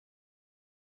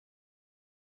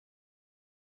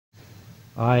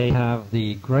I have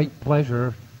the great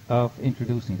pleasure of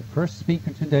introducing the first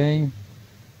speaker today,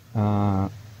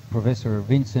 Professor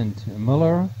Vincent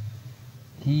Müller.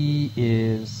 He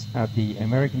is at the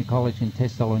American College in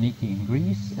Thessaloniki in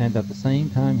Greece, and at the same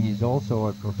time he is also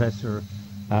a professor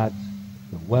at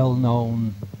the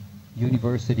well-known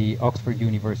university, Oxford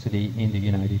University in the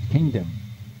United Kingdom.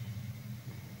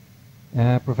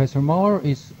 Professor Müller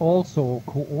is also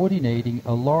coordinating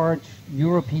a large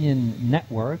European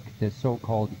network, the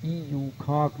so-called EU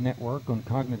Cog network on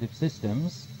cognitive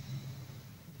systems,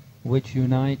 which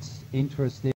unites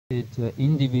interested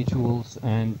individuals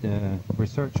and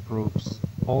research groups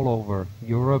all over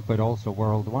Europe, but also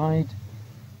worldwide.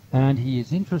 And he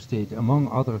is interested,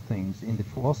 among other things, in the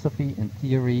philosophy and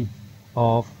theory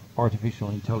of artificial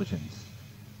intelligence.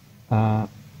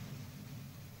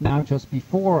 Now, just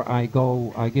before I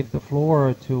give the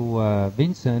floor to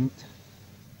Vincent,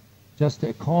 just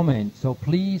a comment. So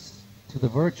please, to the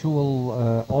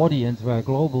virtual audience, our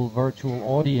global virtual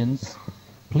audience,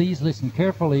 please listen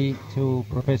carefully to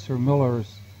Professor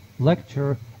Müller's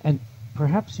lecture, and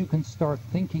perhaps you can start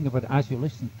thinking about, as you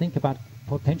listen, think about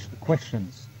potential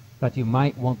questions that you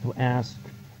might want to ask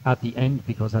at the end,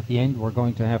 because at the end we're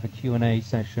going to have a Q&A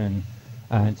session,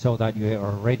 and so that you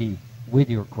are ready with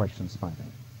your questions by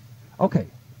then. Okay,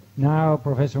 now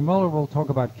Professor Müller will talk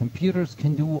about computers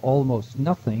can do almost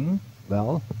nothing.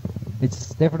 Well,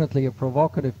 it's definitely a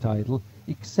provocative title,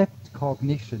 except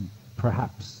cognition,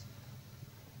 perhaps.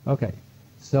 Okay,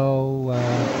 so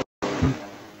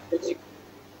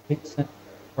it's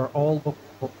for all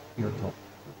the your talk.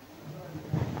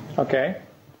 Okay,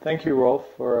 thank you, Rolf,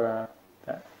 for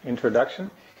that introduction.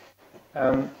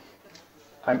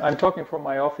 I'm talking from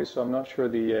my office, so I'm not sure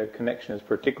the connection is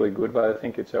particularly good, but I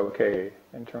think it's okay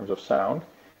in terms of sound.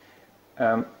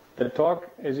 The talk,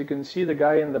 as you can see, the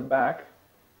guy in the back,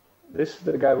 this is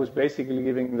the guy who's basically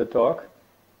giving the talk,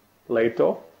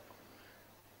 Plato.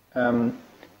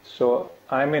 So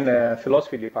I'm in a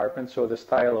philosophy department, so the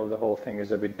style of the whole thing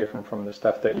is a bit different from the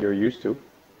stuff that you're used to,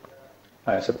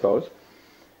 I suppose.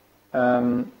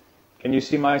 Can you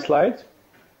see my slides?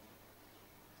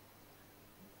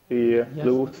 The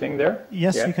blue thing there?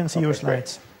 Yes, you can see your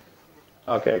slides.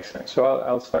 Great. Okay, excellent. So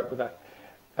I'll start with that.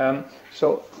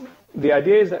 So the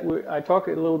idea is that I talk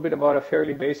a little bit about a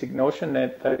fairly basic notion,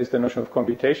 that is the notion of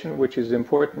computation, which is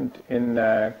important in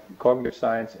cognitive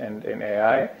science and in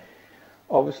AI.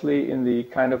 Obviously, in the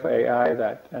kind of AI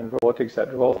and robotics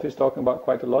that Rolf is talking about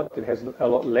quite a lot, it has a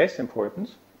lot less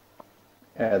importance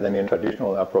than in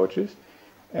traditional approaches.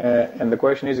 And the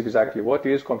question is exactly what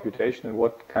is computation and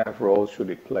what kind of role should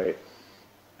it play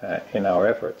in our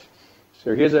efforts.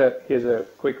 So here's a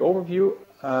quick overview.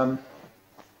 I'll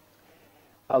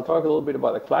talk a little bit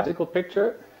about the classical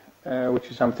picture, which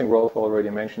is something Rolf already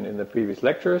mentioned in the previous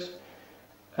lectures.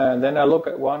 And then I'll look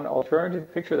at one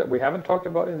alternative picture that we haven't talked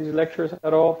about in these lectures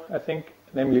at all, I think,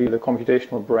 namely the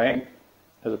computational brain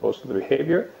as opposed to the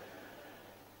behavior.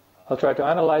 I'll try to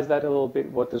analyze that a little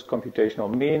bit. What does computational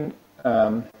mean?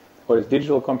 What is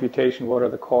digital computation? What are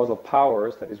the causal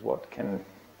powers? That is, what can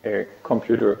a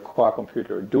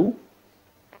quantum-computer do?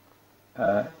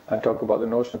 I talk about the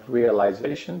notion of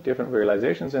realization, different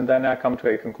realizations, and then I come to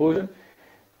a conclusion.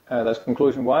 That's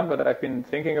conclusion one, but I've been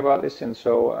thinking about this, and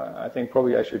so I think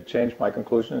probably I should change my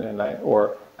conclusion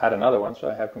or add another one, so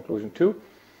I have conclusion two.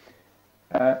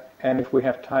 And if we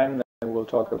have time, then we'll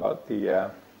talk about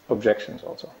the objections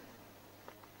also.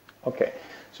 Okay,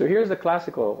 so here's the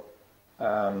classical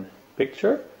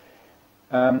picture.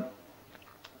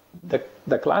 The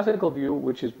classical view,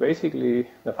 which is basically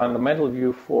the fundamental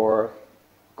view for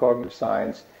cognitive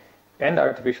science and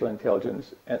artificial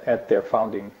intelligence at their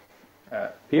founding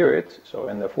periods, so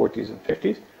in the 40s and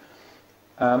 50s,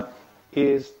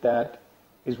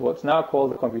 is what's now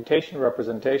called the computation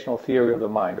representational theory of the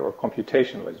mind, or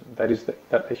computationalism. That is,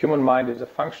 that the human mind is a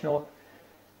functional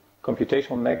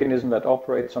computational mechanism that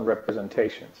operates on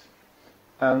representations.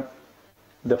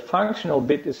 The functional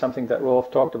bit is something that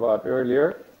Rolf talked about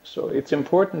earlier. So it's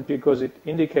important because it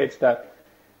indicates that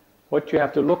what you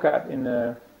have to look at in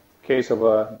the case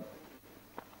of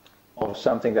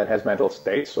something that has mental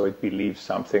states, so it believes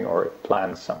something or it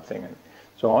plans something and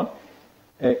so on,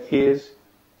 is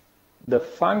the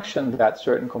function that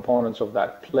certain components of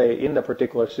that play in the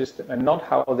particular system and not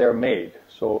how they're made.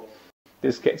 So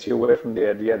this gets you away from the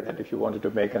idea that if you wanted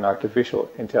to make an artificial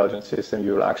intelligence system,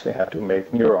 you will actually have to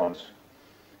make neurons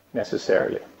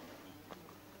necessarily.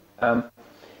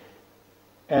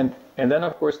 And then,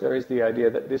 of course, there is the idea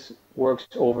that this works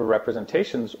over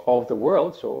representations of the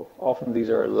world. So often these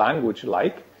are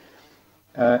language-like.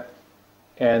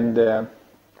 And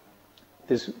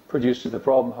this produces the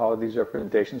problem how these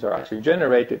representations are actually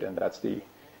generated, and that's the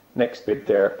next bit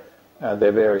there. There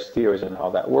are various theories on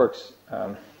how that works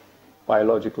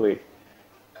biologically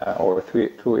or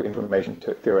through information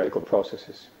theoretical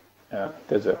processes.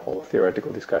 There's a whole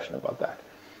theoretical discussion about that.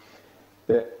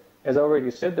 As I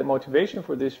already said, the motivation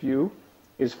for this view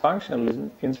is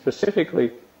functionalism, in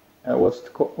specifically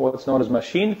what's known as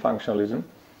machine functionalism.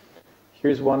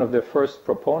 Here's one of the first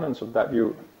proponents of that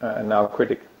view, and now a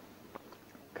critic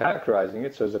characterizing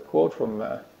it. So there's a quote from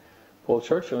Paul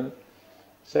Churchill,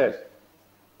 says,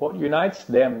 "What unites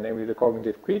them, namely the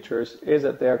cognitive creatures, is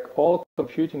that they're all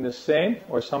computing the same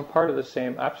or some part of the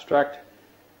same abstract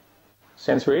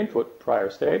sensory input, prior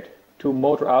state, to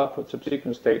motor output,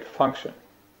 subsequent state function."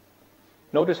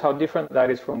 Notice how different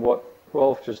that is from what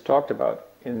Rolf just talked about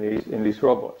in these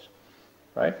robots,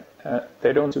 right?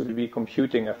 They don't seem to be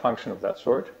computing a function of that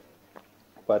sort,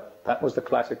 but that was the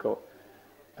classical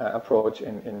approach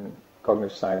in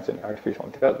cognitive science and artificial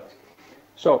intelligence.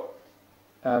 So,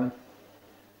 and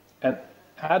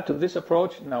add to this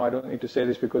approach, now I don't need to say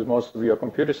this because most of you are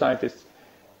computer scientists,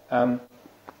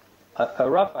 a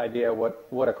rough idea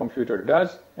what a computer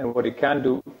does and what it can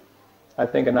do. I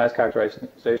think a nice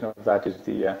characterization of that is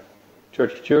the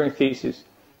Church and Turing thesis,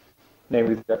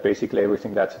 namely that basically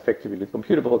everything that's effectively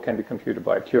computable can be computed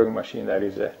by a Turing machine. That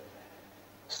is a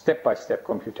step-by-step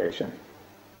computation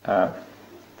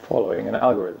following an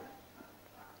algorithm.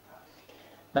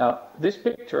 Now, this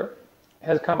picture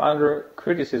has come under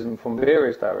criticism from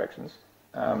various directions,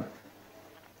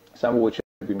 some of which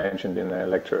have been mentioned in the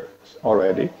lecture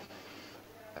already.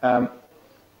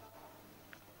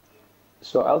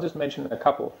 So I'll just mention a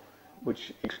couple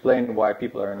which explain why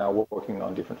people are now working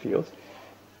on different fields.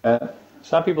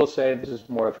 Some people say this is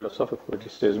more a philosophical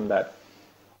criticism, that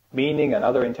meaning and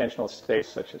other intentional states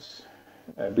such as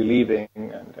believing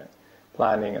and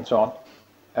planning and so on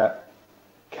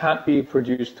can't be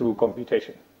produced through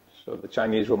computation. So the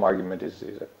Chinese room argument is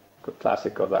a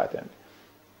classic of that, and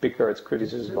Picard's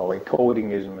criticism of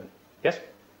encodingism. Yes?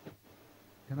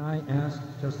 Can I ask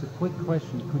just a quick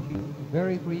question? Could you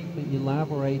very briefly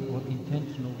elaborate what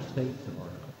intentional states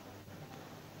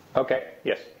are? Okay,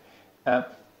 yes.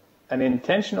 An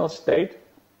intentional state,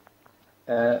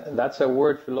 that's a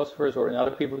word philosophers or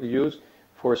other people use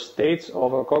for states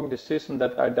of a cognitive system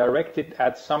that are directed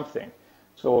at something.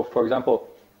 So, for example,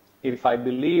 if I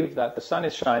believe that the sun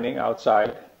is shining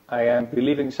outside, I am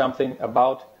believing something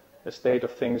about the state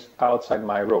of things outside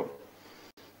my room.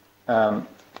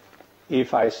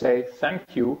 If I say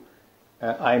thank you,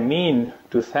 I mean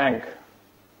to thank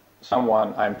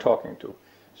someone I'm talking to.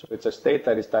 So it's a state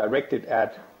that is directed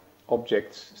at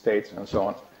objects, states, and so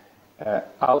on,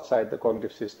 outside the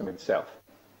cognitive system itself.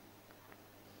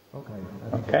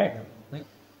 Okay.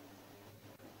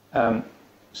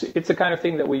 So it's the kind of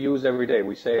thing that we use every day.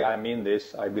 We say, I mean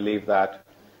this, I believe that,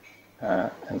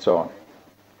 and so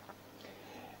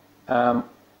on.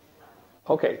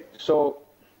 Okay, so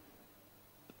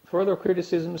further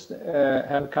criticisms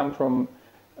have come from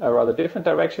a rather different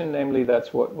direction, namely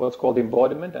that's what's called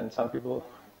embodiment, and some people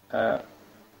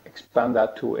expand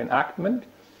that to enactment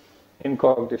in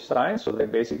cognitive science. So they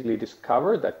basically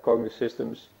discover that cognitive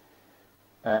systems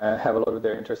have a lot of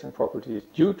their interesting properties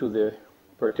due to the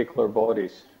particular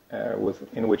bodies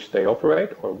in which they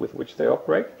operate or with which they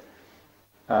operate.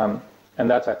 And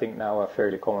that's, I think, now a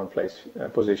fairly commonplace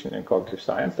position in cognitive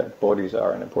science, that bodies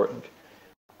are an important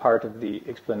part of the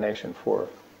explanation for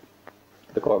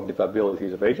the cognitive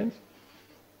abilities of agents.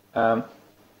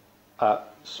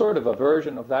 Sort of a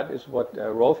version of that is what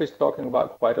Rolf is talking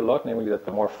about quite a lot, namely that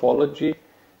the morphology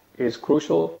is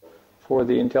crucial for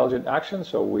the intelligent action.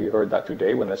 So we heard that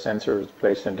today when the sensor is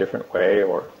placed in a different way,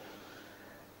 or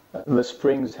the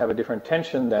springs have a different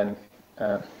tension, then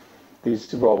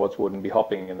these robots wouldn't be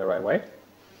hopping in the right way.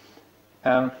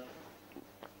 Then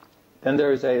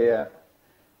there is a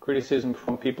criticism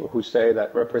from people who say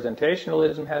that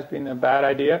representationalism has been a bad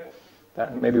idea,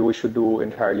 that maybe we should do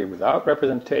entirely without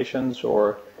representations,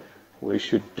 or we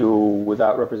should do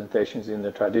without representations in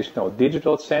the traditional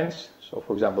digital sense. So,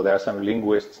 for example, there are some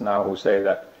linguists now who say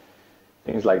that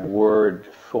things like word,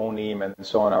 phoneme, and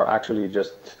so on are actually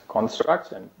just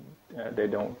constructs, and they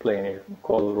don't play any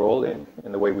causal role in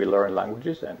the way we learn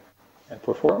languages and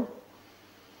perform.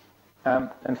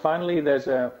 And finally,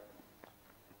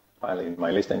 finally in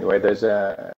my list anyway, there's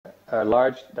a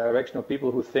large direction of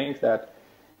people who think that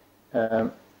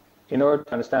in order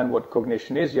to understand what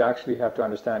cognition is, you actually have to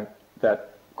understand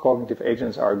that cognitive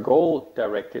agents are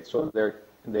goal-directed, so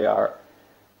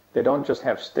they don't just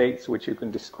have states which you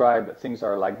can describe that things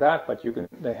are like that, but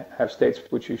they have states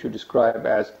which you should describe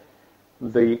as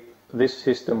the this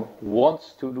system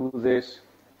wants to do this,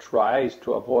 tries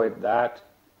to avoid that,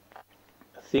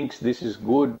 thinks this is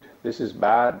good, this is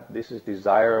bad, this is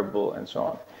desirable, and so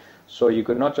on. So you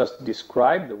could not just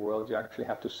describe the world, you actually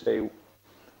have to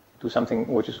do something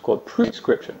which is called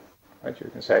prescription. Right? You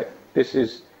can say, this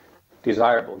is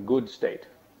desirable, good state,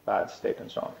 bad state,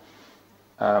 and so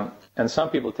on. And some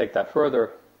people take that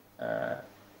further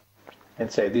and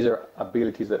say these are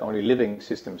abilities that only living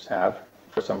systems have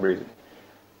for some reason.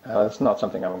 That's not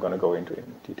something I'm going to go into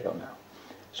in detail now.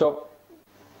 So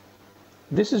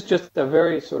this is just a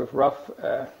very sort of rough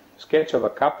sketch of a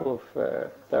couple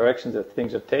of directions that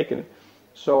things have taken.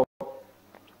 So,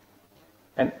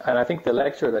 and I think the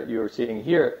lecture that you're seeing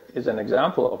here is an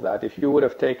example of that. If you would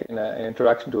have taken an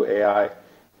introduction to AI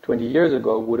 20 years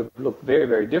ago, it would have looked very,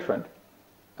 very different.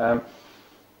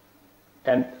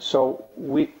 And so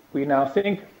we now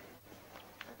think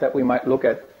that we might look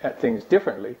at things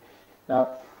differently.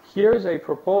 Now, here's a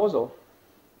proposal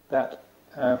that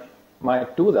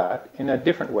might do that in a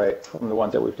different way from the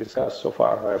ones that we've discussed so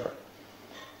far, however.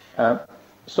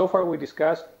 So far we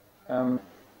discussed,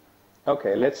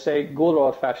 okay, let's say good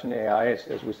old-fashioned AI,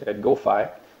 as we said, GoFi,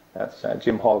 that's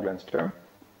Jim Holgren's term,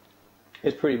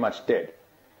 is pretty much dead.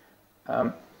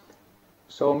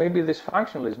 So maybe this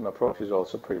functionalism approach is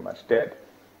also pretty much dead.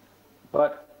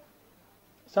 But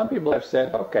some people have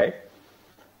said, okay,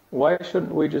 why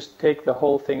shouldn't we just take the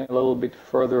whole thing a little bit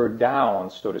further down,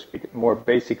 so to speak, at more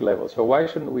basic level? So why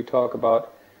shouldn't we talk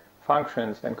about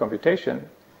functions and computation,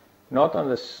 not on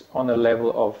the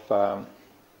level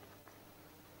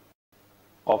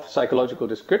of psychological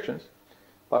descriptions,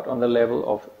 but on the level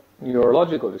of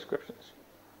neurological descriptions?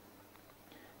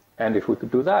 And if we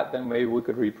could do that, then maybe we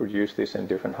could reproduce this in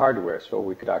different hardware. So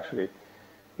we could actually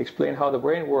explain how the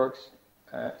brain works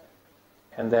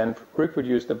and then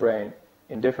reproduce the brain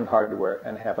in different hardware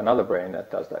and have another brain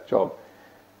that does that job.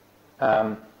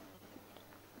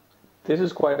 This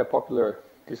is quite a popular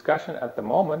discussion at the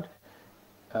moment.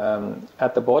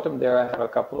 At the bottom there I have a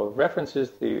couple of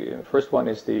references. The first one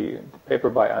is the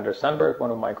paper by Anders Sandberg, one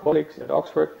of my colleagues at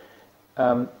Oxford.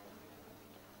 And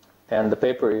the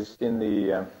paper is in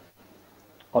the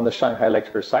on the Shanghai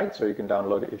lecture site, so you can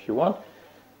download it if you want.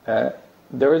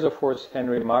 There is, of course,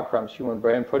 Henry Markram's Human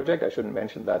Brain Project. I shouldn't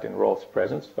mention that in Rolf's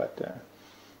presence, but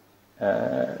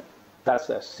that's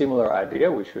a similar idea.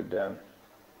 We should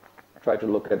try to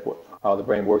look at how the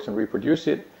brain works and reproduce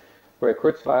it. Ray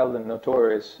Kurzweil, the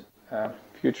notorious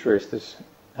futurist, is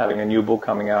having a new book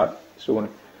coming out soon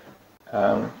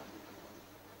on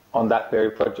that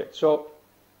very project. So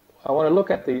I want to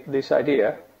look at this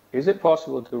idea. Is it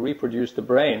possible to reproduce the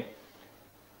brain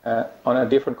on a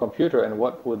different computer, and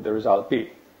what would the result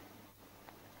be?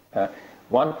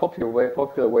 One popular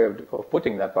way of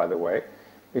putting that, by the way,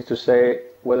 is to say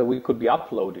whether we could be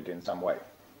uploaded in some way.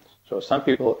 So some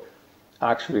people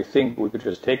actually think we could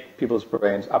just take people's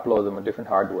brains, upload them on different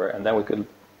hardware, and then we could,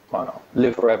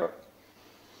 live forever.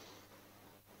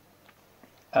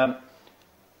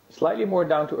 Slightly more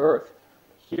down to earth.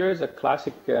 Here is a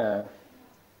classic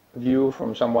view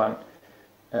from someone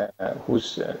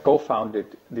who's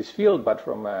co-founded this field, but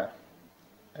from a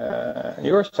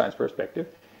neuroscience perspective.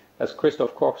 That's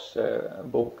Christoph Koch's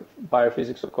book,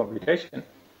 Biophysics of Computation.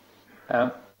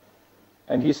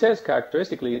 And he says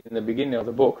characteristically in the beginning of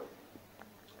the book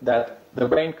that the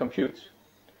brain computes.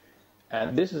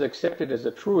 And this is accepted as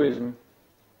a truism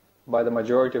by the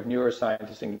majority of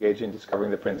neuroscientists engaged in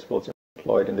discovering the principles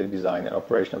employed in the design and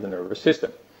operation of the nervous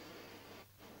system.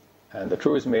 And the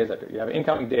truism is that you have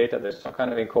incoming data, there's some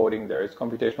kind of encoding, there is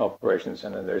computational operations,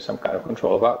 and then there's some kind of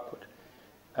control of output.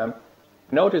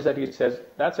 Notice that he says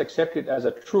that's accepted as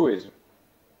a truism.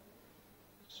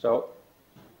 So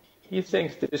he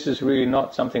thinks that this is really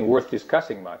not something worth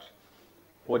discussing much.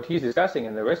 What he's discussing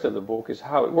in the rest of the book is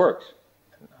how it works,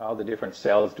 and how the different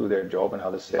cells do their job, and how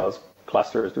the cells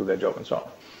clusters do their job, and so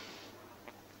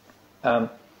on.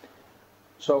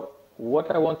 So what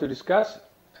I want to discuss,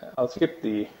 I'll skip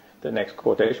the next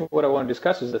quotation. What I want to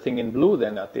discuss is the thing in blue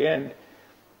then at the end.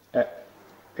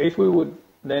 If we would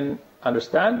then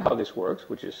understand how this works,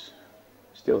 which is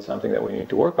still something that we need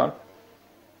to work on,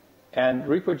 and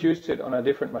reproduce it on a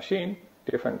different machine,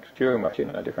 different Turing machine,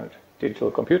 on a different digital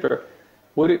computer,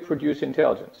 would it produce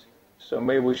intelligence? So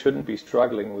maybe we shouldn't be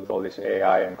struggling with all this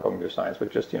AI and cognitive science,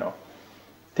 but just,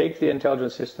 take the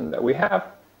intelligence system that we have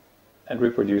and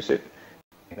reproduce it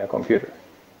in a computer.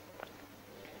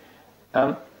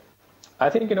 I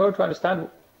think in order to understand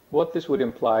what this would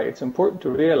imply, it's important to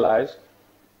realize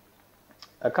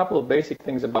a couple of basic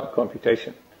things about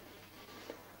computation.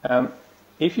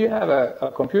 If you have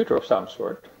a computer of some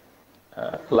sort,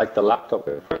 like the laptop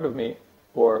in front of me,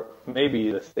 or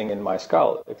maybe the thing in my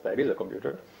skull, if that is a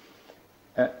computer,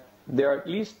 there are at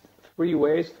least three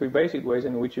basic ways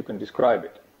in which you can describe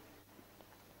it.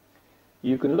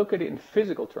 You can look at it in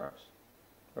physical terms,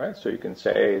 right? So you can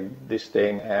say this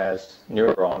thing has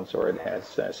neurons or it has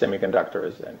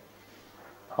semiconductors and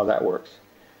how that works.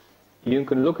 You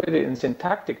can look at it in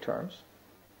syntactic terms.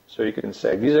 So you can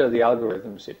say these are the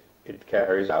algorithms it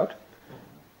carries out.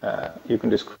 You can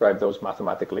describe those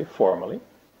mathematically, formally,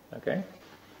 okay?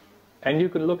 And you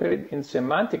can look at it in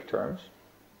semantic terms.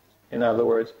 In other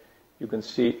words, you can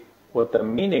see what the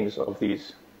meanings of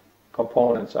these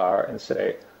components are and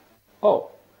say, oh,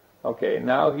 okay,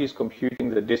 now he's computing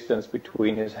the distance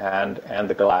between his hand and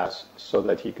the glass so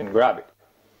that he can grab it.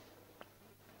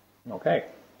 Okay,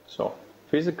 so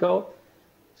physical,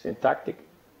 syntactic,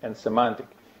 and semantic.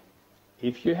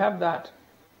 If you have that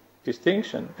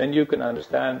distinction, then you can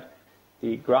understand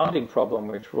the grounding problem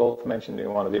which Rolf mentioned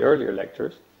in one of the earlier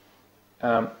lectures.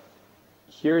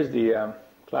 Here's the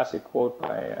classic quote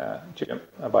by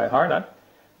Harnad.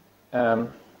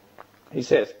 He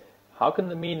says, how can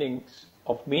the meanings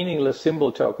of meaningless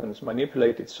symbol tokens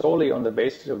manipulated solely on the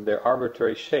basis of their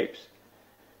arbitrary shapes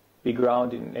be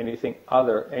grounded in anything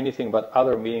but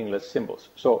other meaningless symbols?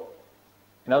 So,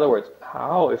 in other words,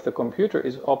 how, if the computer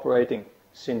is operating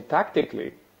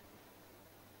syntactically,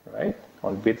 right,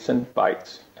 on bits and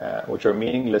bytes, which are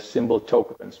meaningless symbol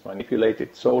tokens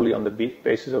manipulated solely on the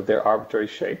basis of their arbitrary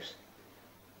shapes,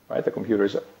 right? The computer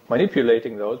is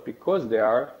manipulating those because they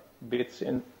are bits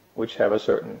in which have a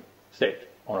certain state,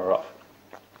 on or off,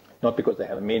 not because they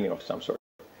have a meaning of some sort.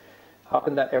 How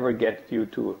can that ever get you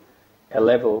to a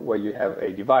level where you have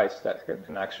a device that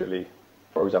can actually,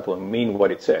 for example, mean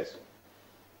what it says,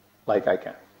 like I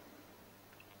can?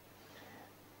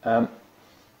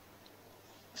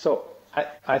 So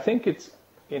I think it's,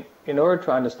 in order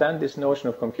to understand this notion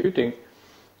of computing,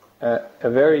 a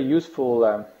very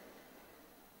useful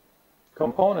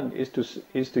component is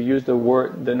to use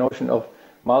the notion of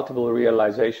multiple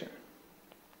realization.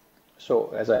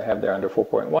 So as I have there under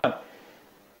 4.1,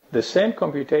 the same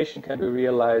computation can be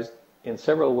realized in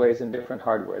several ways in different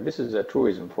hardware. This is a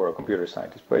truism for a computer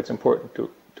scientist, but it's important to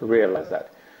realize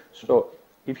that. So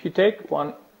if you take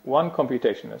one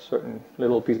computation, a certain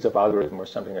little piece of algorithm or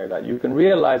something like that, you can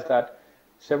realize that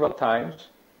several times,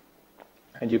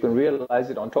 and you can realize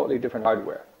it on totally different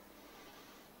hardware.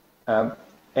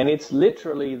 And it's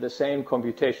literally the same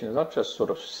computation. It's not just sort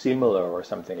of similar or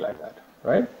something like that,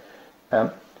 right?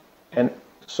 And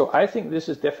so I think this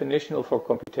is definitional for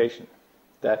computation,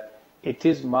 that it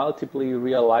is multiply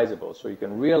realizable. So you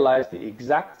can realize the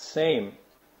exact same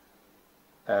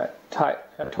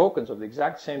tokens of the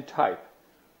exact same type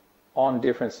on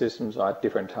different systems at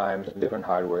different times and different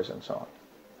hardwares and so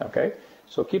on. Okay?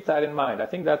 So keep that in mind. I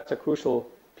think that's a crucial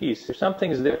piece. If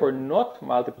something is therefore not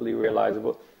multiply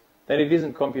realizable, then it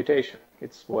isn't computation.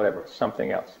 It's whatever,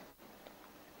 something else.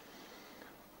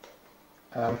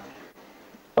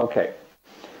 Okay.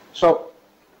 So,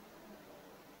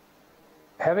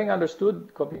 having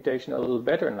understood computation a little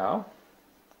better now,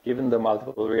 given the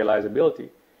multiple realizability,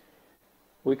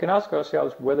 we can ask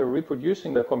ourselves whether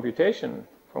reproducing the computation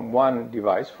from one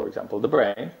device, for example, the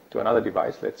brain, to another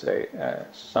device, let's say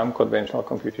some conventional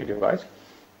computing device,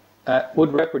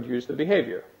 would reproduce the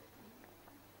behavior.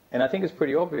 And I think it's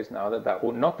pretty obvious now that that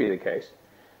would not be the case.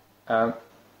 A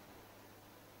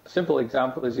simple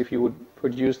example is if you would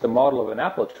produce the model of an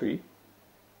apple tree,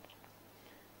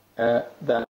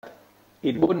 that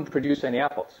it wouldn't produce any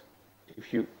apples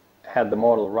if you had the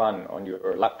model run on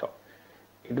your laptop.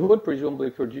 It would presumably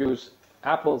produce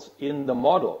apples in the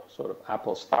model, sort of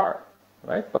apple star,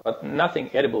 right? But nothing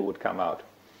edible would come out.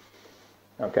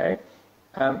 Okay?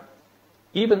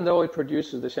 Even though it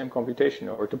produces the same computation,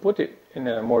 or to put it in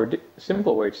a more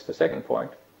simple way, which is the second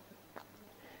point,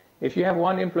 if you have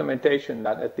one implementation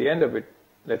that at the end of it,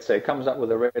 let's say, comes up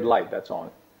with a red light that's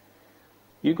on,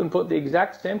 you can put the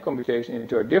exact same computation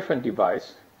into a different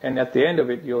device, and at the end of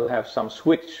it, you'll have some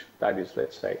switch that is,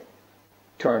 let's say,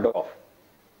 turned off.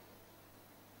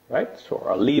 Right? So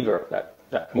a lever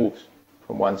that moves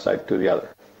from one side to the other.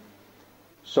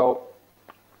 So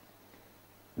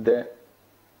the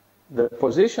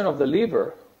position of the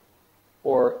lever,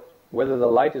 or whether the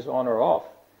light is on or off,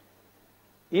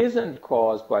 isn't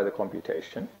caused by the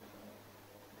computation,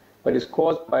 but is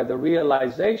caused by the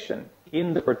realization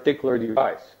in the particular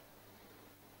device.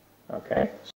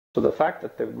 Okay? So the fact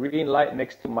that the green light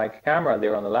next to my camera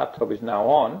there on the laptop is now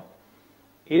on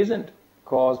isn't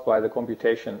caused by the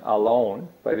computation alone,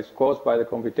 but it's caused by the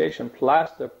computation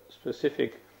plus the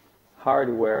specific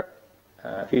hardware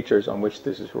features on which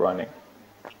this is running.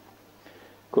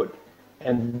 Good.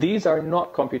 And these are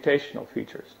not computational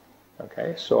features.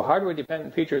 Okay, so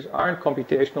hardware-dependent features aren't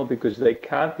computational because they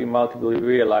can't be multiply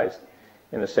realized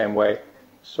in the same way.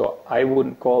 So I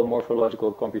wouldn't call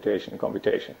morphological computation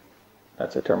computation.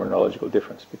 That's a terminological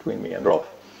difference between me and Rolf.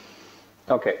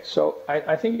 Okay, so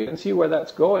I think you can see where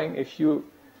that's going if you,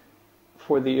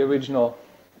 for the original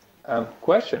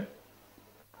question.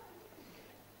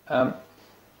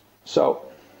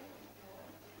 So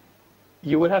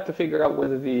you would have to figure out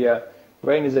whether the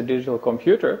brain is a digital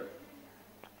computer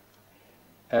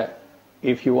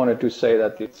if you wanted to say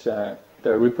that it's, the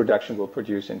reproduction will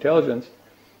produce intelligence.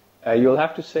 You'll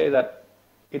have to say that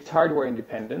it's hardware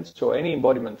independent, so any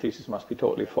embodiment thesis must be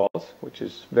totally false, which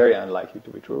is very unlikely to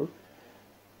be true.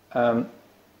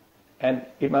 And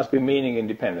it must be meaning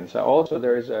independent. So also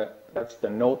there is that's the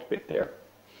note bit there.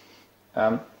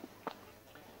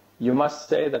 You must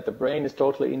say that the brain is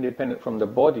totally independent from the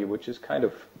body, which is kind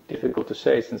of difficult to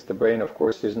say since the brain, of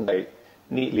course, isn't a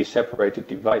neatly separated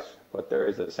device, but there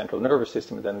is a central nervous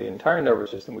system and then the entire nervous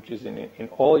system, which is in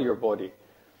all your body,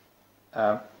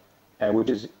 and which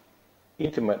is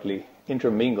intimately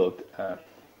intermingled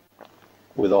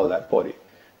with all that body.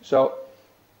 So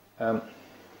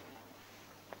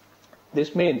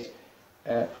this means,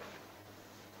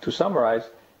 to summarize,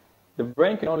 the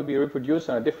brain can only be reproduced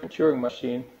on a different Turing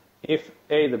machine if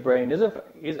A, the brain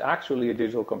is actually a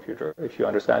digital computer, if you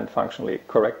understand functionally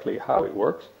correctly how it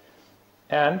works,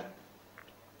 and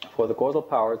for the causal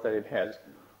powers that it has,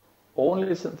 only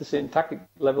the syntactic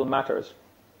level matters,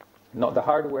 not the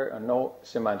hardware and no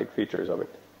semantic features of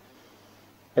it.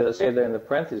 As I say there in the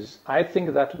parentheses, I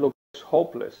think that looks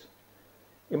hopeless.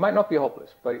 It might not be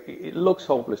hopeless, but it looks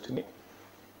hopeless to me.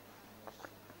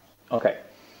 Okay.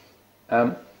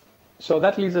 So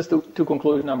that leads us to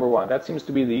conclusion number one. That seems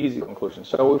to be the easy conclusion.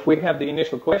 So if we have the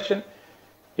initial question,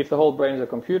 if the whole brain is a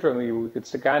computer and we could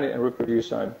scan it and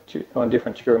reproduce on a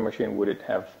different Turing machine, would it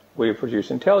produce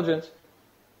intelligence?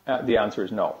 The answer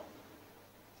is no.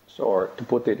 So, or to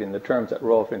put it in the terms that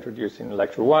Rolf introduced in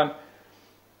lecture one,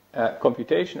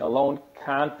 computation alone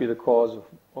can't be the cause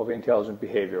of intelligent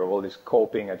behavior, of all this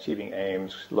coping, achieving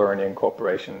aims, learning,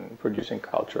 cooperation, producing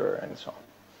culture, and so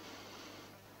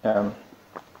on.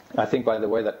 I think, by the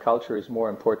way, that culture is more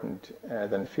important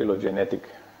than phylogenetic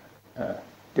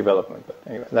development. But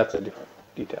anyway, that's a different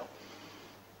detail.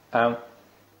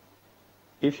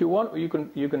 If you want, you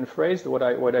can phrase what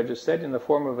I just said in the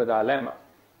form of a dilemma.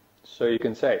 So you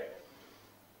can say,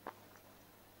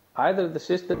 either the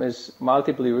system is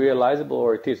multiply realizable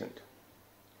or it isn't.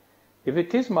 If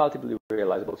it is multiply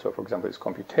realizable, so for example it's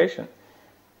computation,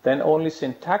 then only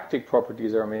syntactic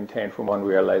properties are maintained from one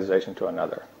realization to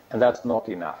another. And that's not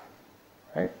enough.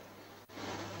 Right?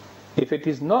 If it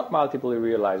is not multiply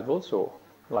realizable, so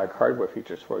like hardware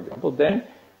features, for example, then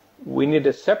we need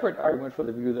a separate argument for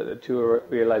the view that the two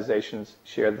realizations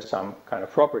share some kind of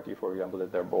property, for example,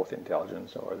 that they're both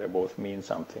intelligence or they both mean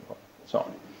something, or so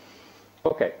on.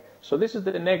 Okay, so this is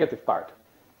the negative part.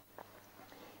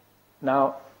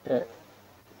 Now,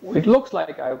 it looks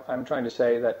like I'm trying to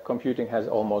say that computing has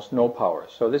almost no power.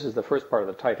 So this is the first part of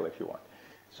the title, if you want.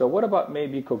 So what about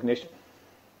maybe cognition?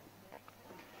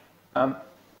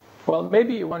 Well,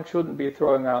 maybe one shouldn't be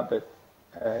throwing out the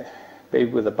baby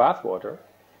with the bathwater.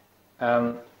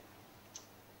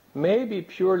 Maybe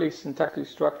purely syntactic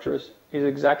structures is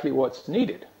exactly what's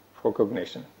needed for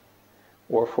cognition,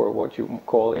 or for what you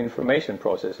call information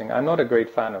processing. I'm not a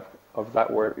great fan of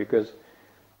that word because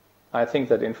I think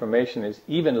that information is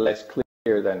even less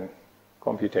clear than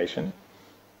computation.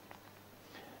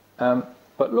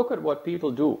 But look at what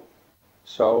people do.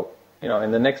 So,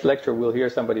 in the next lecture, we'll hear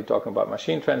somebody talking about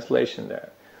machine translation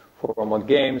there, for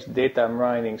games, data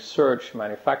mining, search,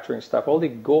 manufacturing stuff, all the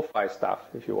GoFi stuff,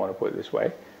 if you want to put it this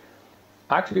way,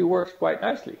 actually works quite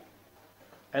nicely.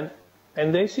 And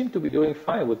they seem to be doing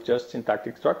fine with just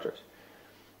syntactic structures.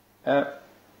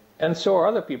 And so are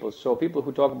other people. So people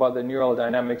who talk about the neural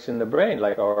dynamics in the brain,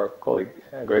 like our colleague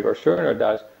Gregor Scherner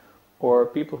does, or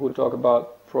people who talk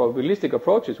about probabilistic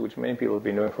approaches, which many people have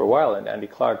been doing for a while, and Andy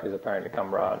Clark has apparently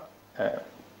come around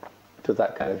to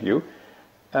that kind of view.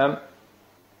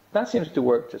 That seems to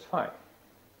work just fine.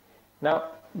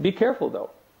 Now, be careful though.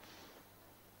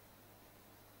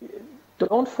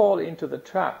 Don't fall into the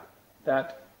trap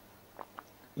that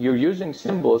you're using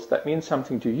symbols that mean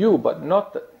something to you, but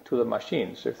not to the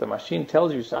machine. So if the machine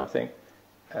tells you something,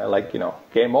 like,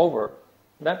 game over,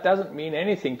 that doesn't mean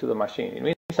anything to the machine. It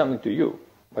means something to you,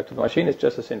 but to the machine it's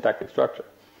just a syntactic structure.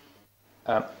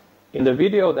 In the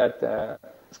video that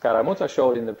Scaramuzza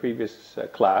showed in the previous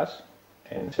class,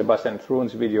 and Sebastian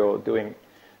Thrun's video doing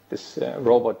this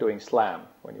robot doing slam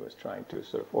when he was trying to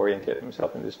sort of orientate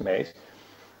himself in this maze.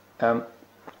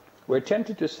 We're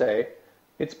tempted to say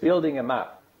it's building a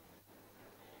map.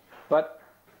 But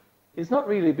it's not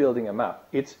really building a map.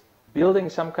 It's building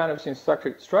some kind of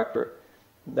syntactic structure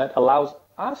that allows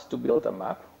us to build a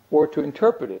map or to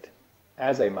interpret it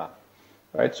as a map.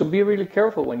 Right? So be really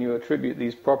careful when you attribute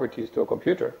these properties to a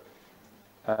computer.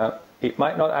 It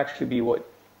might not actually be what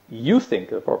you think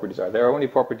the properties are. They're only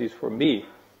properties for me,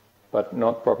 but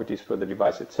not properties for the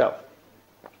device itself.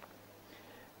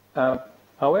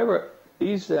 However,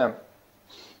 these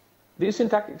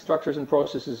syntactic structures and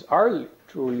processes are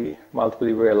truly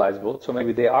multiply realizable, so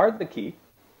maybe they are the key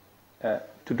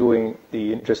to doing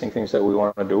the interesting things that we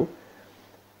want to do.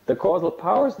 The causal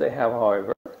powers they have,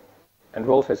 however, and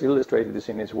Rolf has illustrated this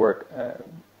in his work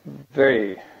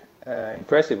very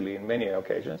impressively in many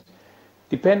occasions,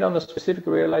 depend on the specific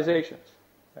realizations.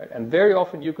 Right? And very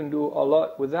often you can do a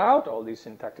lot without all these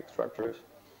syntactic structures,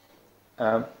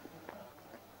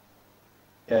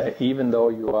 even though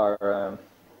you are,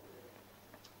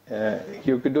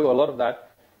 you could do a lot of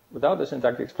that without the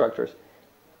syntactic structures,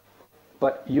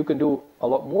 but you can do a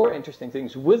lot more interesting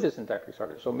things with the syntactic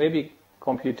structures. So maybe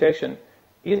computation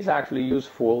is actually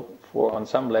useful for, on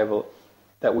some level,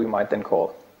 that we might then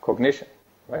call cognition,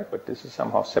 right? But this is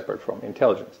somehow separate from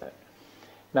intelligence then.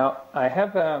 Now, I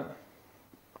have a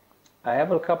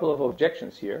couple of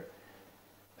objections here.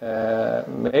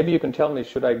 Maybe you can tell me,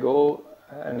 should I go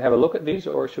and have a look at these,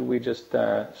 or should we just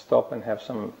stop and have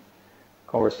some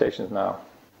conversations now?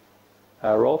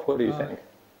 Rolf, what do you think?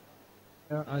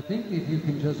 I think if you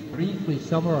can just briefly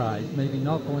summarize, maybe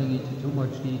not going into too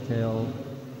much detail,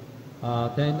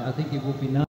 then I think it would be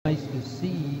nice to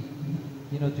see,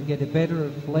 to get a better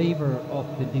flavor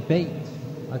of the debate.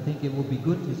 I think it would be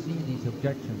good to see these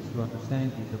objections, to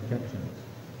understand these objections.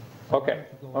 Okay,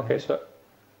 so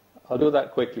I'll do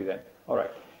that quickly then. All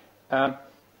right.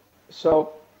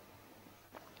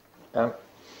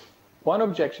 One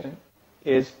objection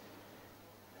is,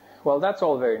 well, that's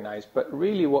all very nice, but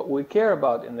really what we care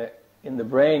about in the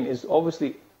brain is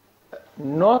obviously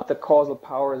not the causal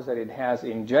powers that it has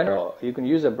in general. You can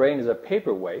use a brain as a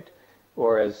paperweight,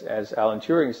 or as Alan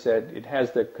Turing said, it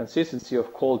has the consistency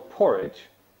of cold porridge,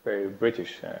 very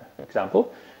British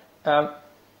example.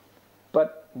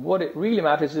 But what it really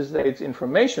matters is that it's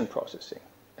information processing.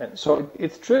 And so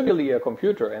it's trivially a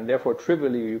computer, and therefore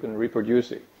trivially you can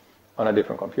reproduce it on a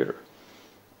different computer.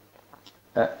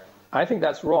 I think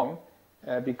that's wrong,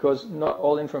 because not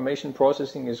all information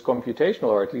processing is computational,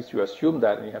 or at least you assume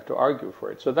that and you have to argue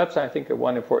for it. So that's, I think,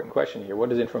 one important question here.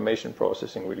 What is information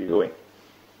processing really doing?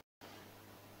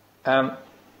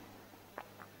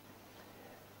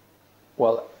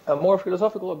 Well, a more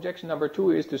philosophical objection number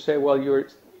two is to say, well,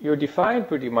 you're defined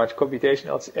pretty much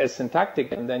computational as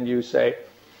syntactic, and then you say,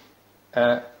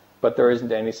 but there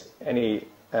isn't any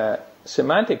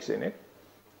semantics in it.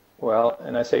 Well,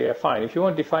 and I say, yeah, fine. If you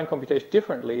want to define computation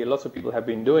differently, lots of people have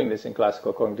been doing this in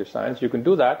classical cognitive science. You can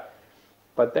do that,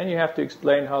 but then you have to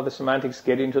explain how the semantics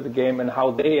get into the game and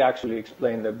how they actually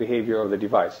explain the behavior of the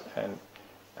device. And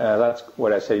that's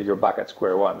what I say, you're back at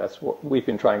square one. That's what we've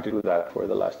been trying to do that for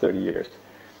the last 30 years.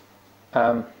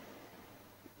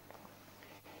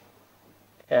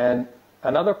 And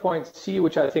another point, C,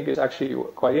 which I think is actually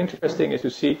quite interesting, is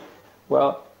to see,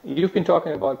 well, you've been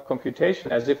talking about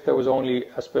computation as if there was only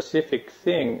a specific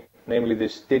thing, namely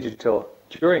this digital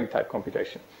Turing type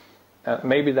computation.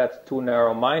 Maybe that's too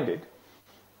narrow-minded.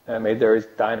 Maybe there is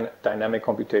dynamic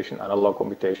computation, analog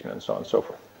computation, and so on and so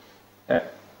forth.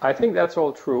 I think that's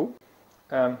all true,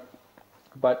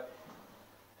 but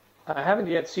I haven't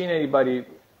yet seen anybody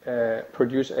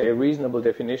produce a reasonable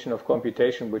definition of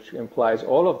computation which implies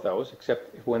all of those,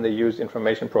 except when they use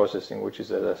information processing, which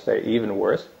is, as I say, even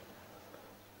worse.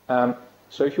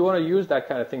 So if you want to use that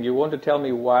kind of thing, you want to tell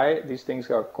me why these things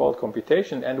are called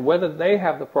computation and whether they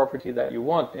have the property that you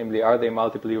want, namely, are they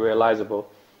multiply realizable,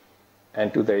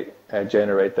 and do they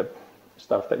generate the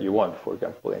stuff that you want, for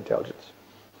example, intelligence,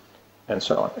 and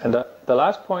so on. And the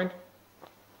last point,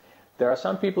 there are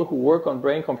some people who work on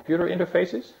brain-computer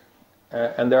interfaces,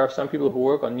 and there are some people who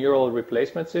work on neural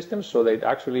replacement systems, so they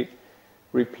actually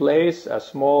replace a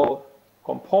small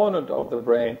component of the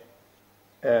brain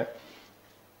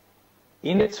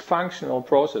in its functional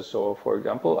process. So, for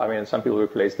example, I mean, some people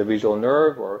replace the visual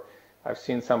nerve, or I've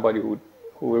seen somebody who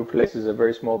replaces a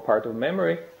very small part of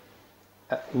memory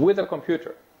with a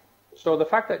computer. So the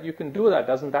fact that you can do that,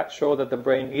 doesn't that show that the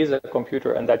brain is a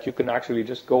computer and that you can actually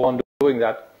just go on doing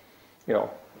that,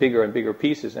 bigger and bigger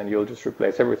pieces, and you'll just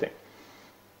replace everything?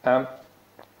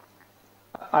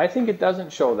 I think it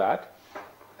doesn't show that.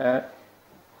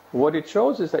 what it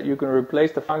shows is that you can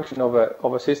replace the function of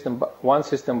a system, one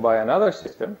system by another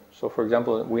system. So, for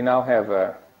example, we now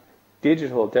have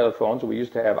digital telephones. We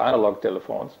used to have analog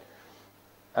telephones.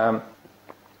 And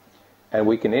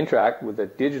we can interact with a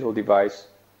digital device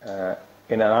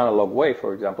in an analog way.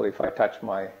 For example, if I touch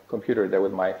my computer there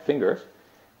with my fingers,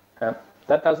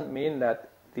 that doesn't mean that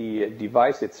the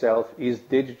device itself is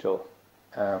digital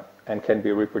and can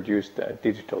be reproduced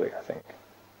digitally, I think.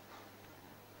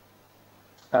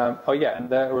 Oh yeah, and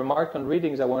the remark on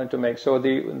readings I wanted to make. So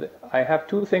I have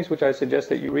two things which I suggest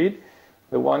that you read.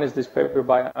 The one is this paper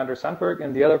by Anders Sandberg,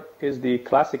 and the other is the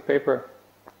classic paper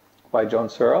by John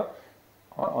Searle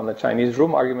on the Chinese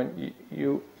room argument.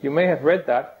 You may have read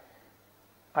that.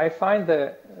 I find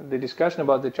the discussion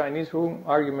about the Chinese room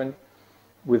argument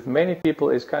with many people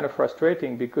is kind of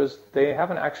frustrating because they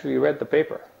haven't actually read the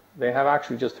paper. They have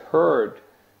actually just heard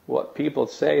what people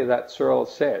say that Searle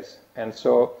says. And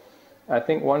so I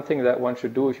think one thing that one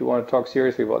should do if you want to talk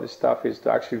seriously about this stuff is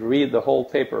to actually read the whole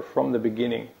paper from the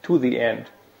beginning to the end.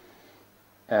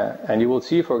 And you will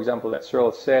see, for example, that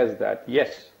Searle says that,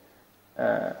 yes,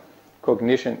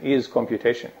 cognition is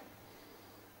computation.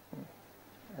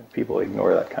 And people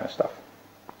ignore that kind of stuff.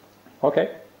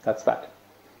 Okay, that's that.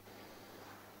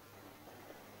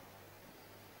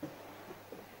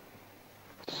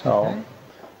 So, okay.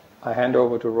 I hand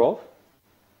over to Rolf.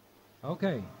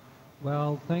 Okay.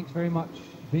 Well, thanks very much,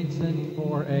 Vincent,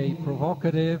 for a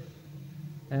provocative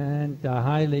and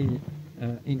highly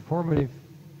informative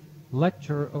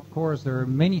lecture. Of course, there are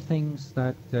many things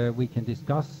that we can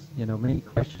discuss, many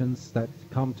questions that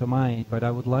come to mind, but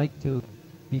I would like to,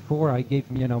 before I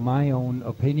give, my own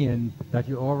opinion that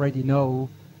you already know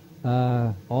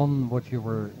on what you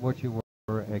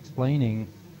were explaining,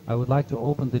 I would like to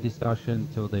open the discussion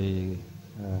to the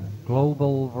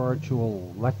global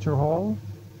virtual lecture hall.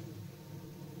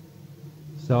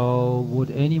 So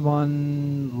would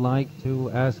anyone like to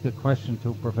ask a question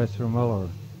to Professor Müller?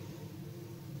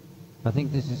 I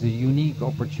think this is a unique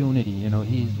opportunity.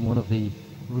 He's one of the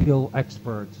real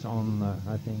experts on,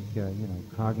 I think,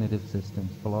 cognitive systems,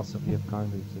 philosophy of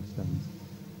cognitive systems,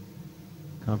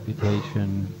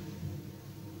 computation.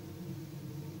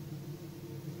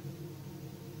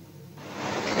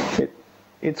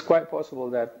 It's quite possible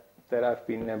that I've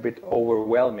been a bit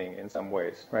overwhelming in some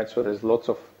ways, right? So there's lots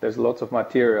of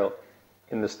material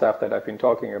in the stuff that I've been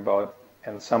talking about,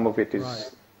 and some of it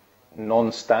is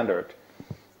non-standard.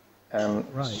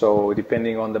 So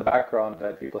depending on the background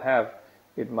that people have,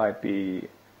 it might be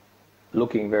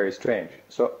looking very strange.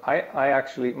 So I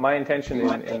actually, my intention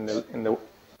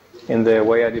in the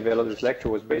way I developed this lecture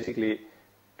was basically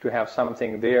to have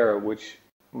something there which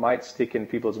might stick in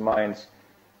people's minds,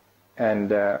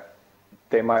 and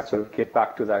they might sort of get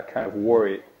back to that kind of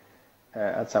worry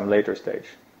at some later stage.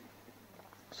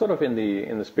 Sort of in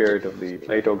the spirit of the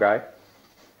Plato guy.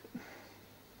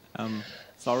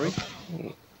 Sorry.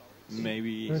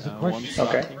 Maybe one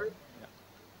okay.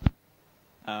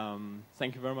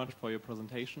 Thank you very much for your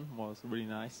presentation. It was really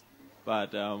nice,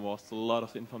 but was a lot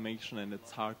of information, and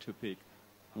it's hard to pick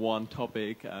one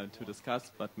topic to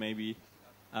discuss. But maybe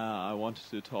I wanted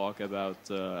to talk about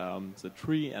the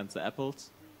tree and the apples,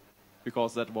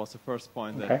 because that was the first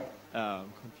point that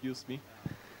confused me.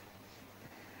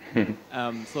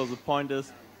 So the point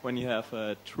is, when you have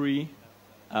a tree,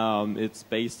 it's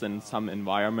based in some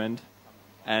environment,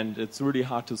 and it's really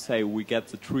hard to say we get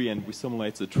the tree and we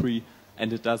simulate the tree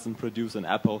and it doesn't produce an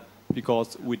apple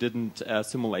because we didn't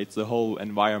simulate the whole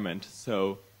environment.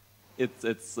 So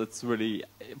it's really,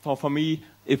 for me,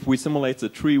 if we simulate the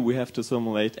tree, we have to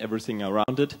simulate everything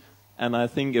around it. And I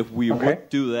think if we would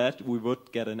do that, we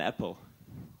would get an apple.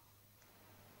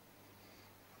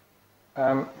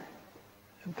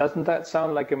 Doesn't that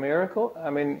sound like a miracle? I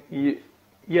mean,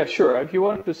 yeah, sure. If you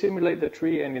wanted to simulate the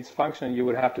tree and its function, you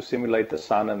would have to simulate the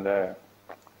sun and the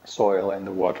soil and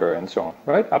the water and so on,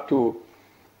 right?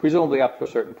 Presumably up to a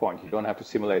certain point. You don't have to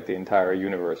simulate the entire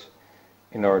universe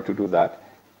in order to do that.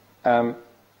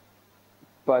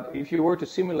 But if you were to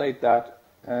simulate that,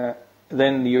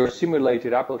 then your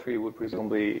simulated apple tree would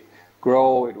presumably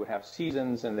grow, it would have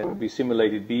seasons, and there would be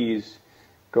simulated bees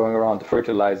going around to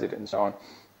fertilize it and so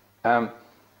on.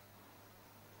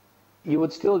 You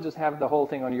would still just have the whole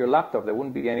thing on your laptop. There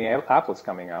wouldn't be any apples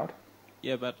coming out.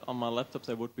 Yeah, but on my laptop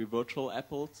there would be virtual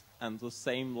apples, and the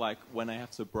same like when I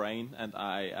have the brain and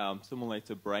I simulate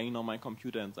the brain on my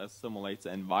computer and I simulate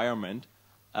the environment,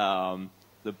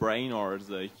 the brain or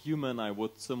the human I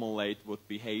would simulate would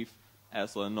behave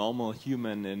as a normal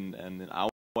human in our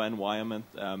environment,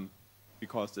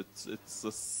 because it's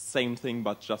the same thing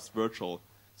but just virtual.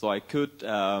 So I could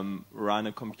run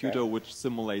a computer which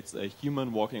simulates a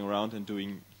human walking around and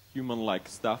doing human-like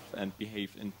stuff and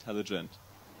behave intelligent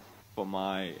for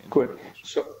my Good.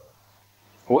 So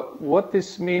what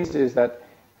this means is that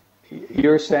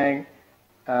you're saying,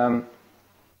 in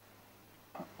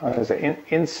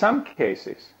some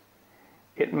cases,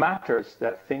 it matters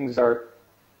that things are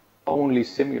only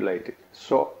simulated.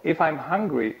 So if I'm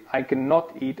hungry, I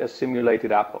cannot eat a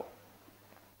simulated apple.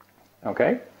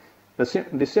 Okay?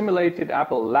 The simulated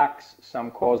apple lacks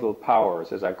some causal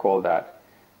powers, as I call that,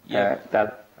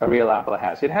 that a real apple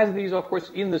has. It has these, of course,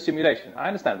 in the simulation. I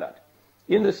understand that.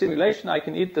 In the simulation, I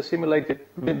can eat the simulated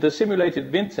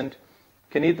Vincent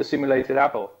can eat the simulated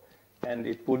apple, and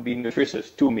it would be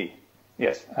nutritious to me.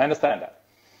 Yes, I understand that.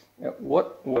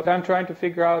 What I'm trying to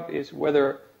figure out is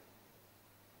whether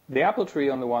the apple tree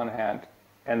on the one hand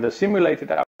and the simulated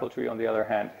apple tree on the other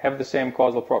hand have the same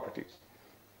causal properties.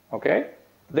 Okay?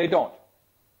 They don't,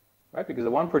 right? Because the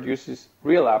one produces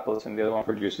real apples and the other one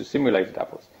produces simulated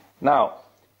apples. Now,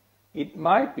 it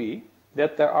might be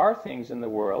that there are things in the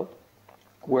world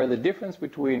where the difference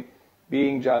between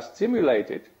being just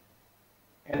simulated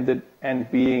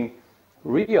and being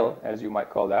real, as you might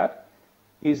call that,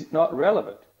 is not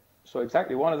relevant. So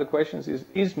exactly one of the questions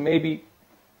is maybe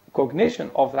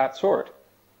cognition of that sort?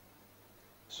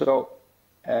 So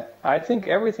I think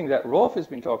everything that Rolf has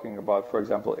been talking about, for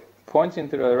example, points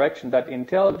into the direction that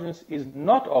intelligence is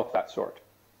not of that sort,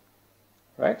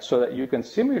 right? So that you can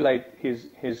simulate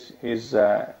his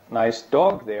nice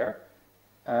dog there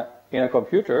in a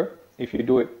computer. If you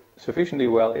do it sufficiently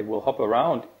well, it will hop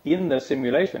around in the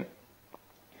simulation,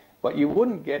 but you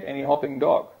wouldn't get any hopping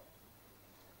dog.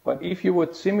 But if you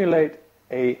would simulate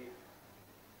a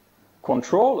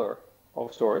controller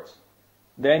of sorts,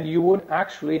 then you would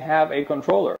actually have a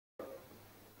controller.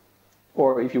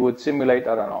 Or if you would simulate,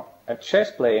 I don't know, a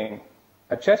chess player,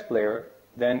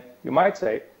 then you might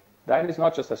say that is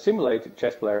not just a simulated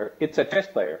chess player, it's a chess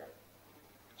player.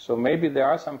 So maybe there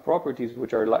are some properties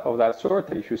which are of that sort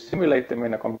that if you simulate them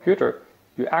in a computer,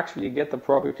 you actually get the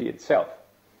property itself.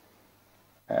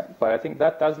 But I think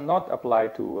that does not apply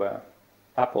to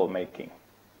apple making.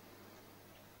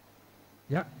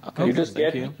 Yeah. Okay. You just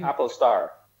get apple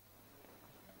star.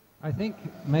 I think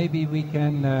maybe we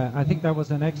can, I think that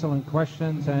was an excellent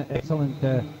question, excellent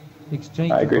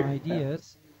exchange of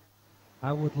ideas.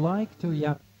 I would like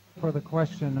to, for the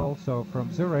question also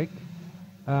from Zurich,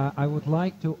 I would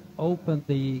like to open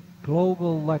the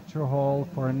global lecture hall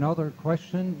for another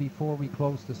question before we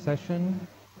close the session.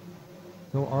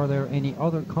 So are there any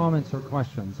other comments or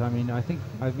questions? I mean, I think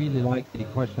I really like the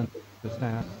question just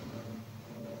asked.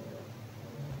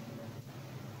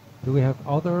 Do we have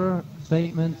other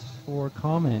statements or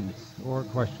comments or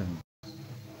questions?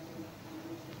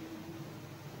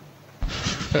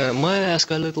 May I ask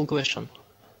a little question?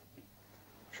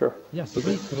 Sure. Yes,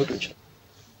 please.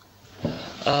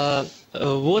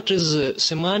 What is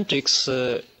semantics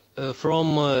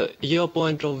from your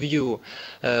point of view?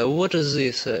 What is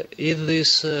this? Is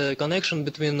this a connection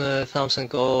between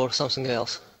something or something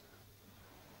else?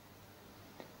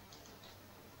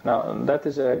 Now, that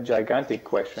is a gigantic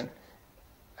question.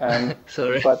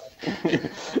 Sorry.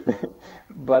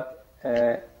 But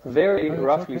very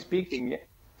roughly speaking,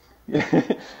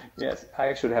 yes,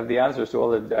 I should have the answers to all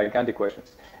the gigantic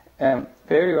questions.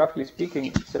 Very roughly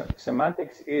speaking,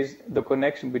 semantics is the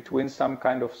connection between some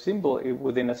kind of symbol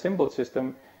within a symbol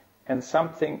system and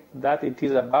something that it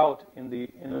is about in the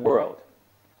world.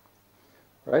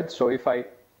 Right? So if I,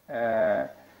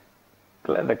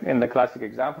 in the classic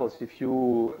examples, if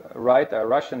you write a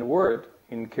Russian word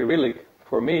in Cyrillic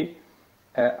for me,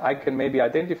 I can maybe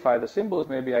identify the symbols,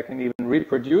 maybe I can even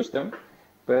reproduce them,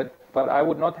 but I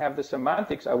would not have the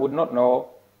semantics. I would not know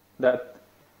that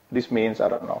this means, I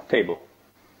don't know, table,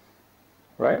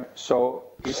 right? So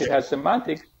if it has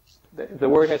semantics, the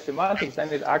word has semantics, then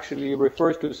it actually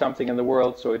refers to something in the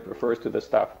world, so it refers to the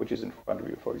stuff which is in front of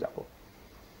you, for example.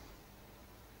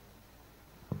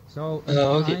 So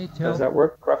okay. Does that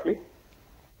work roughly?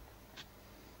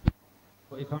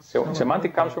 So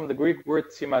semantic comes from the Greek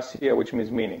word simasia, which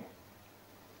means meaning.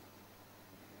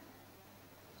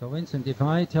 So Vincent, if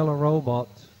I tell a robot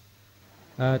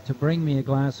to bring me a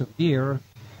glass of beer,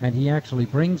 and he actually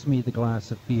brings me the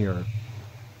glass of beer,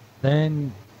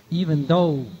 then even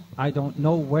though I don't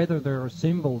know whether there are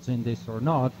symbols in this or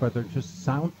not, but they're just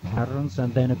sound patterns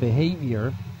and then a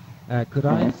behavior, could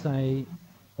I say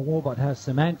a robot has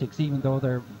semantics even though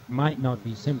there might not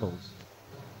be symbols?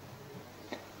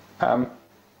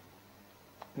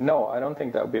 No, I don't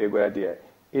think that would be a good idea.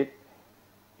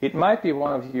 It might be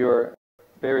one of your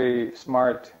very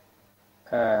smart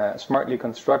smartly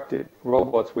constructed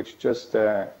robots which just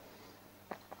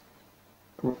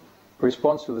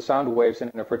responds to the sound waves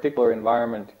in a particular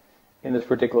environment in this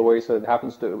particular way, so it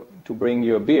happens to bring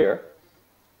you a beer,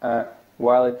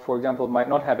 while it, for example, might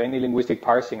not have any linguistic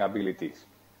parsing abilities.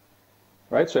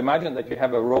 Right? So imagine that you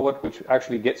have a robot which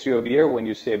actually gets you a beer when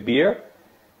you say beer,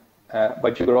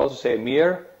 but you could also say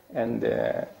mir and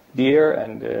deer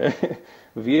and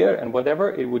veer and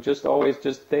whatever. It would just always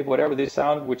just take whatever this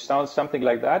sound, which sounds something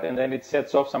like that, and then it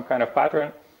sets off some kind of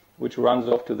pattern which runs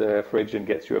off to the fridge and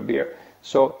gets you a beer.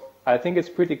 So I think it's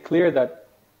pretty clear that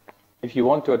if you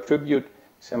want to attribute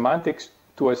semantics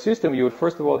to a system, you would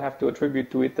first of all have to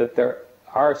attribute to it that there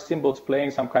are symbols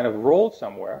playing some kind of role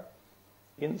somewhere.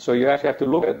 So you actually have to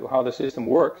look at how the system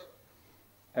works.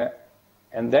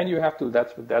 And then you have to,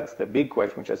 that's the big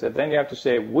question, which I said, then you have to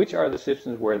say which are the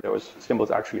systems where those symbols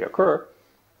actually occur,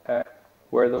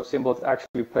 where those symbols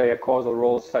actually play a causal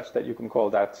role such that you can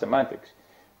call that semantics.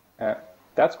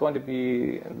 That's going to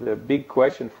be the big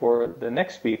question for the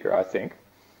next speaker, I think,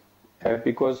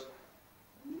 because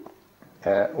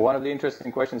one of the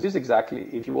interesting questions is exactly,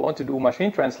 if you want to do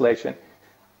machine translation,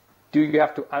 do you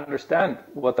have to understand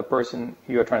what the person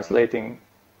you're translating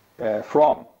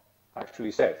from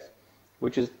actually says?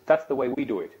 That's the way we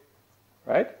do it,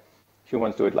 right?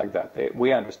 Humans do it like that.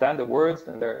 We understand the words,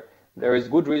 and there is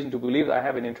good reason to believe that I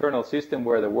have an internal system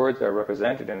where the words are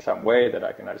represented in some way that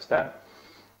I can understand.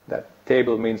 That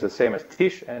table means the same as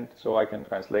tish, and so I can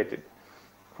translate it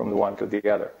from the one to the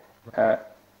other.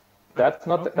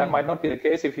 That might not be the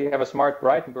case if you have a smart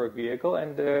Breitenberg vehicle,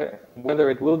 and whether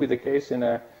it will be the case in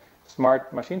a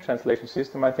smart machine translation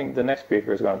system, I think the next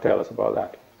speaker is going to tell us about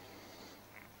that.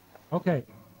 Okay,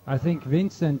 I think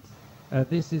Vincent,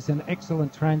 this is an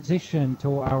excellent transition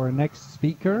to our next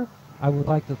speaker. I would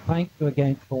like to thank you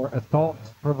again for a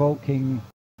thought-provoking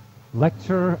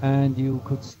lecture, and you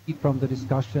could see from the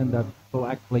discussion that we'll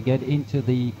actually get into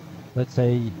the, let's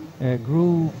say,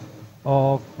 groove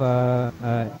of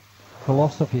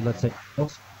philosophy, let's say.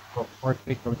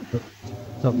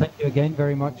 So thank you again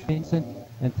very much, Vincent,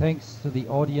 and thanks to the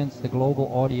audience, the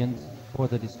global audience, for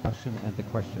the discussion and the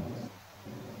questions.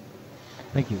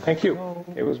 Thank you. Thank you.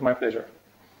 It was my pleasure.